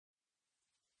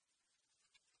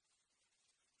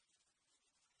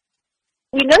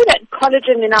We know that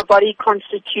collagen in our body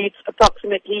constitutes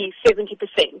approximately 70%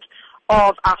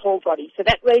 of our whole body. So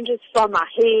that ranges from our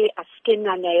hair, our skin,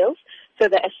 our nails, so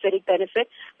the aesthetic benefit,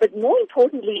 but more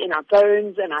importantly in our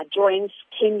bones and our joints,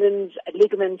 tendons,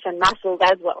 ligaments, and muscles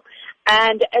as well.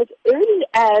 And as early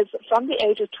as from the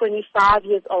age of 25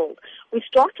 years old, we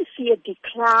start to see a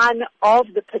decline of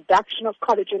the production of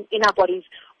collagen in our bodies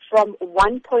from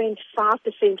 1.5%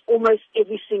 almost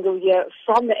every single year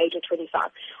from the age of 25,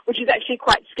 which is actually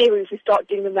quite scary if we start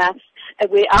doing the maths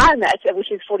at where I'm at,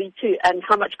 which is 42, and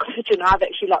how much collagen I've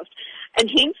actually lost. And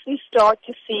hence we start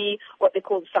to see what they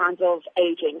call signs of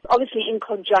aging, obviously in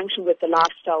conjunction with the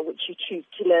lifestyle which you choose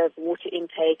to live, water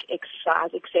intake,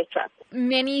 exercise, etc.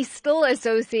 Many still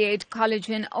associate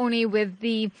collagen only with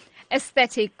the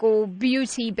aesthetic or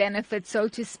beauty benefits, so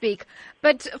to speak.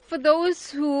 But for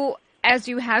those who, as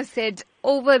you have said,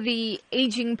 over the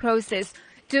aging process,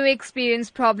 do experience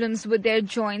problems with their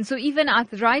joints or even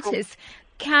arthritis,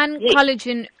 can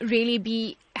collagen really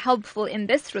be helpful in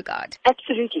this regard?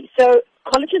 Absolutely. So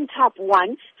collagen type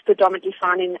 1 is predominantly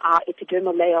found in our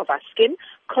epidermal layer of our skin.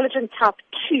 Collagen type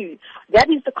 2, that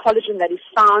is the collagen that is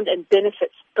found and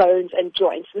benefits bones and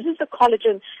joints. This is the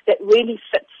collagen that really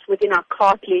fits within our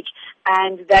cartilage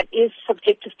and that is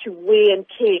subjective to wear and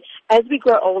tear as we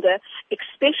grow older,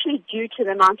 especially due to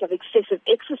the amount of excessive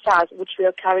exercise which we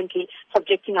are currently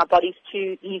subjecting our bodies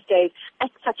to these days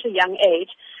at such a young age,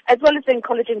 as well as then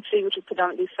collagen 3, which is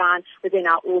predominantly found within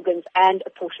our organs and a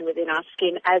portion within our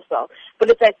skin as well. But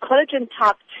it's that collagen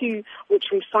type 2 which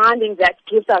we're finding that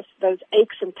gives us those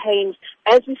aches and pains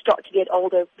as we start to get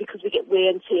older because we get wear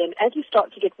and tear. And as we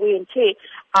start to get wear and tear,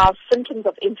 our symptoms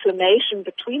of inflammation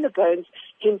between the bones,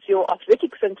 hence your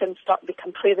arthritic symptoms, start to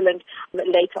become prevalent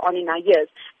later on in our years.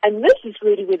 And this is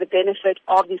really where the benefit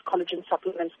of these collagen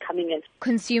supplements coming in.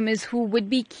 Consumers who would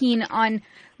be keen on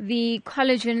the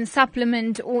collagen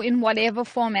supplement or in whatever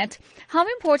format, how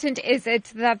important is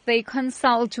it that they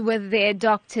consult with their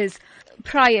doctors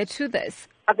prior to this?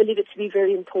 I believe it to be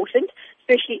very important,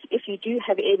 especially if you do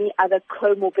have any other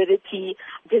comorbidity,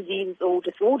 diseases or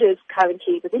disorders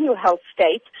currently within your health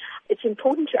state. It's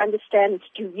important to understand and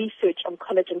to do research on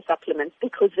collagen supplements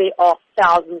because there are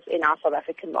thousands in our South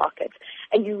African market.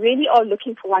 And you really are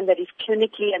looking for one that is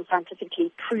clinically and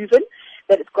scientifically proven,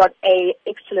 that it's got an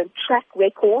excellent track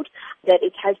record, that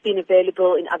it has been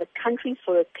available in other countries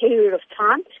for a period of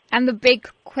time. And the big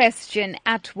question,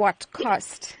 at what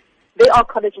cost? There are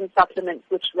collagen supplements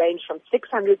which range from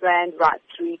 600 Rand right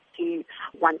through to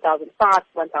 1,500,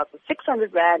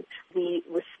 1,600 Rand. The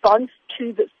response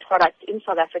to this product in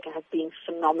South Africa has been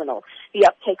phenomenal. The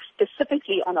uptake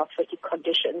specifically on arthritic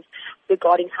conditions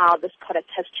regarding how this product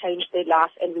has changed their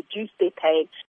life and reduced their pain